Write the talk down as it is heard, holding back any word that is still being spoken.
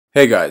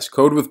Hey guys,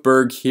 Code with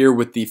Berg here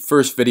with the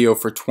first video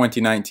for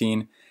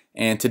 2019,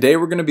 and today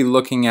we're going to be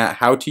looking at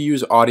how to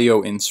use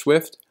audio in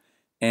Swift,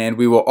 and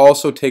we will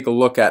also take a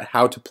look at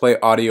how to play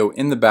audio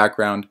in the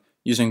background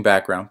using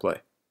background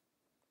play.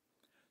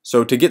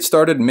 So to get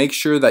started, make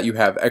sure that you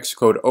have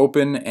Xcode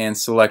open and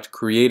select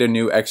Create a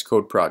new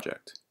Xcode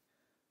project.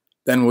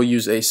 Then we'll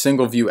use a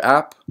single view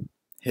app,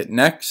 hit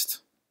Next.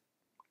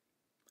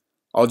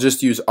 I'll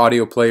just use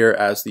AudioPlayer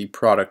as the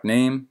product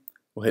name.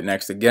 We'll hit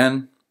Next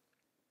again.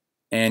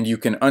 And you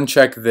can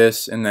uncheck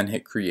this and then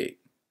hit Create.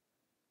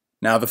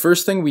 Now the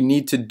first thing we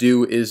need to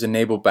do is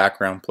enable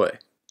background play.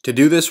 To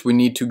do this, we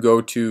need to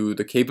go to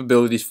the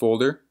Capabilities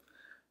folder,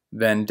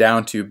 then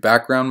down to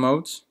Background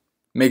Modes,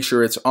 make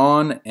sure it's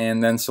on,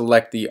 and then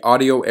select the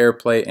Audio,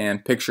 AirPlay,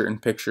 and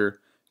Picture-in-Picture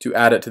to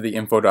add it to the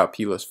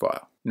info.plist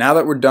file. Now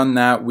that we're done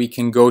that, we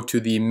can go to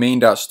the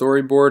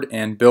main.storyboard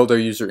and build our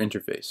user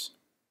interface.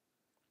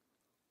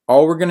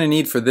 All we're going to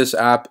need for this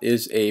app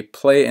is a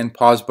play and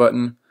pause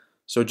button.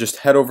 So just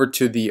head over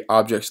to the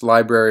objects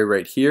library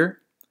right here,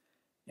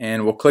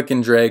 and we'll click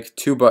and drag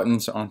two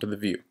buttons onto the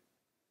view.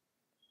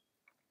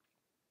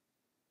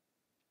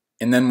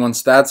 And then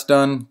once that's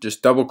done,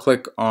 just double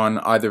click on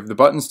either of the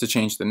buttons to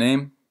change the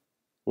name.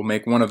 We'll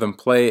make one of them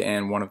play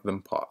and one of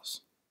them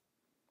pause.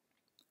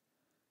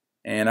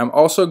 And I'm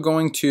also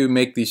going to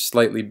make these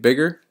slightly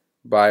bigger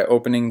by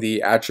opening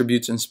the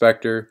Attributes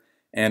Inspector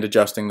and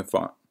adjusting the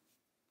font.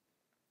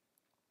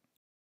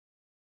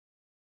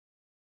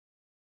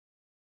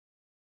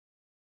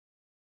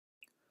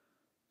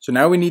 So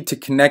now we need to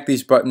connect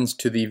these buttons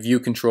to the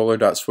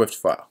viewcontroller.swift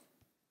file.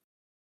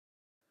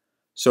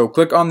 So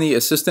click on the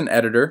Assistant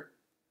Editor,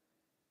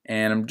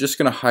 and I'm just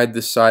going to hide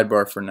this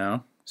sidebar for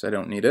now because I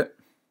don't need it.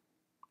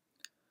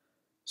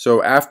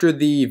 So after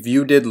the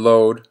view did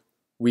load,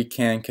 we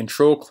can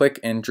control click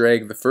and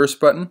drag the first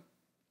button.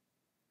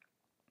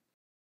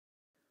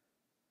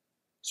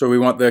 So we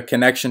want the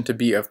connection to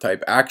be of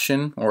type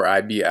action or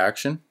IB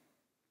action.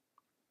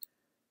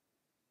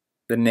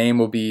 The name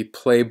will be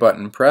play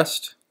button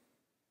pressed.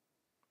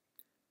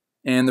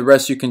 And the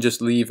rest you can just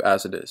leave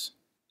as it is.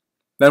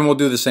 Then we'll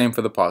do the same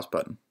for the pause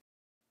button.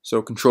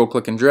 So control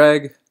click and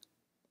drag,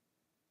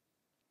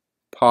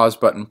 pause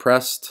button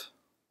pressed,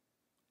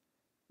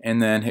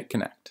 and then hit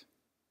connect.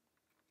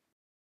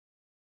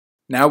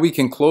 Now we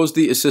can close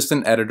the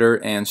Assistant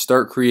Editor and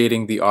start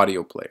creating the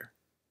audio player.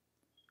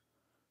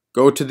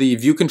 Go to the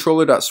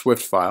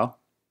viewcontroller.swift file.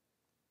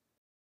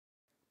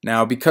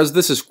 Now because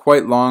this is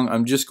quite long,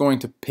 I'm just going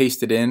to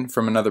paste it in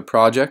from another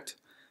project.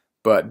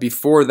 But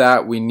before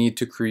that, we need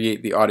to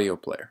create the audio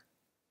player.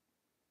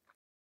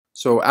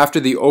 So after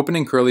the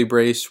opening curly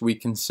brace, we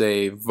can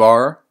say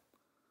var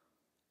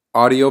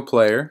audio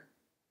player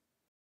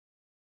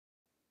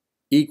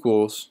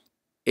equals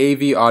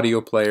AV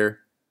audio player,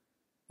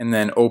 and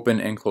then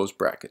open and close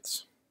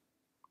brackets.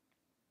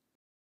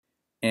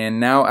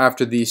 And now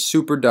after the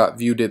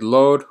super.view did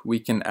load, we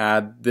can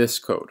add this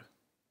code.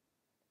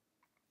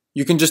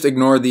 You can just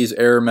ignore these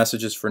error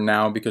messages for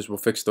now because we'll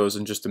fix those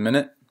in just a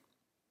minute.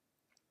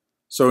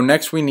 So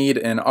next we need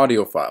an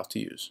audio file to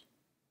use.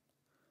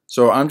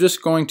 So I'm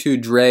just going to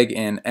drag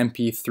an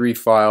MP3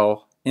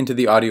 file into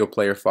the audio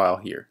player file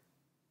here.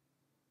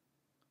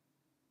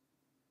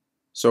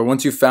 So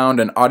once you've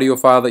found an audio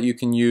file that you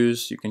can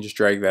use, you can just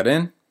drag that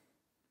in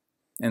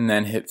and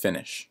then hit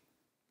finish.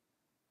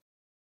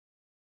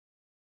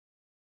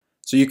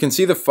 So you can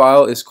see the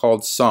file is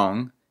called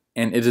song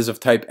and it is of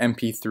type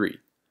MP3.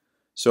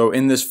 So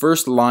in this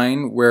first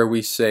line where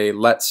we say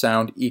let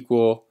sound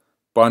equal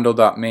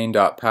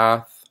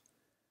bundle.main.path.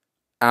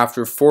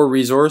 After for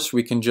resource,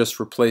 we can just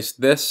replace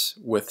this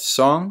with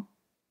song,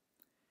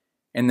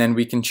 and then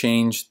we can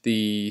change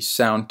the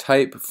sound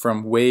type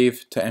from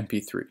WAV to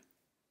MP3.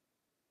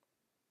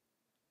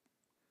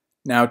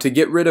 Now to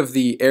get rid of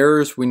the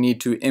errors, we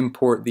need to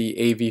import the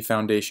AV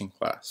Foundation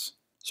class.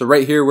 So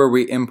right here where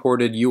we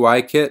imported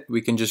UIKit,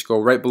 we can just go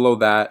right below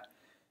that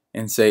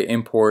and say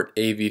import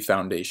AV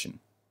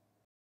Foundation.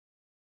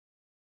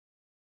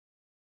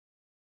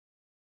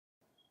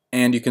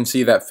 And you can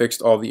see that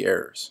fixed all the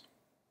errors.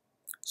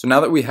 So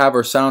now that we have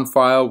our sound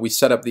file, we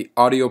set up the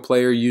audio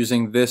player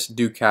using this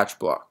do catch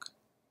block.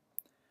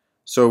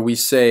 So we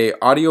say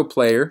audio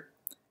player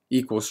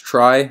equals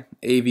try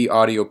AV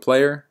audio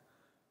player,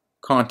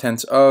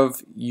 contents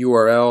of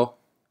URL,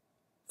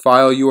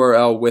 file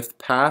URL with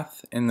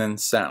path, and then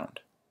sound.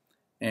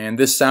 And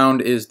this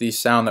sound is the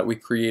sound that we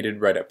created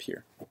right up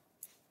here.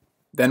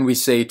 Then we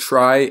say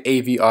try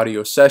AV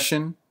audio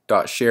session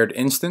dot shared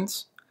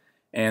instance.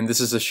 And this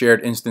is a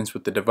shared instance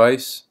with the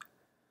device.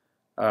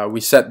 We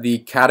set the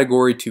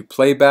category to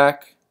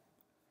playback,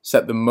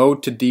 set the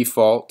mode to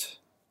default,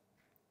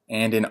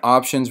 and in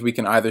options we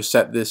can either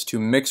set this to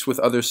mix with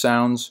other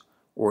sounds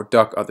or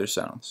duck other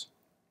sounds.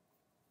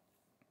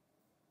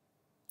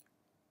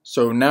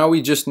 So now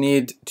we just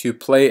need to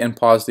play and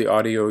pause the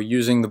audio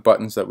using the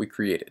buttons that we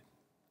created.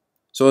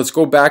 So let's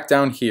go back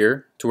down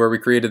here to where we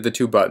created the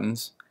two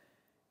buttons,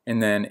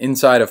 and then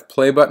inside of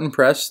play button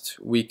pressed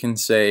we can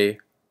say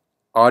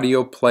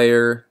audio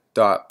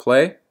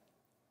player.play,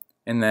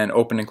 and then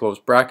open and close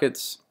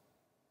brackets.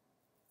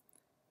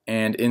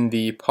 And in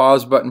the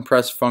pause button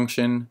press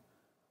function,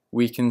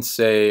 we can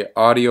say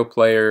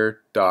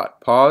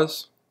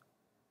AudioPlayer.pause,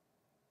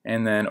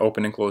 and then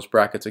open and close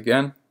brackets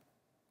again.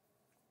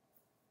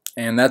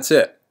 And that's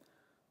it.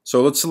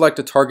 So let's select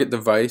a target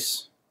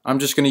device. I'm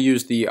just going to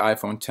use the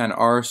iPhone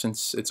XR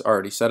since it's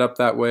already set up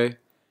that way.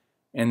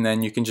 And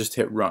then you can just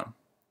hit run.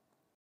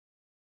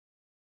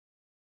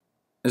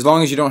 As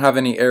long as you don't have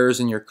any errors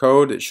in your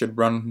code, it should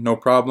run no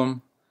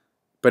problem.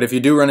 But if you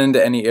do run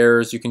into any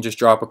errors, you can just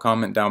drop a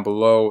comment down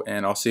below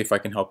and I'll see if I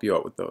can help you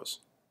out with those.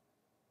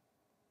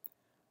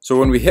 So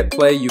when we hit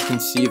play, you can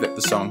see that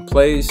the song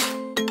plays,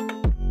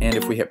 and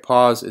if we hit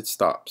pause, it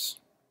stops.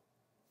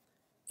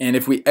 And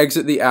if we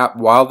exit the app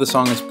while the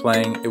song is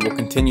playing, it will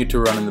continue to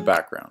run in the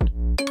background.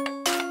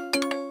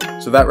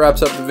 So that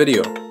wraps up the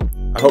video.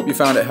 I hope you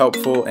found it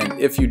helpful, and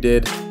if you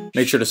did,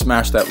 make sure to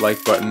smash that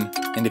like button.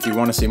 And if you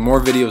want to see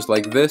more videos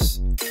like this,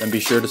 then be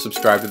sure to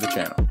subscribe to the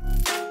channel.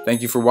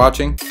 Thank you for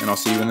watching, and I'll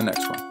see you in the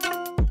next one.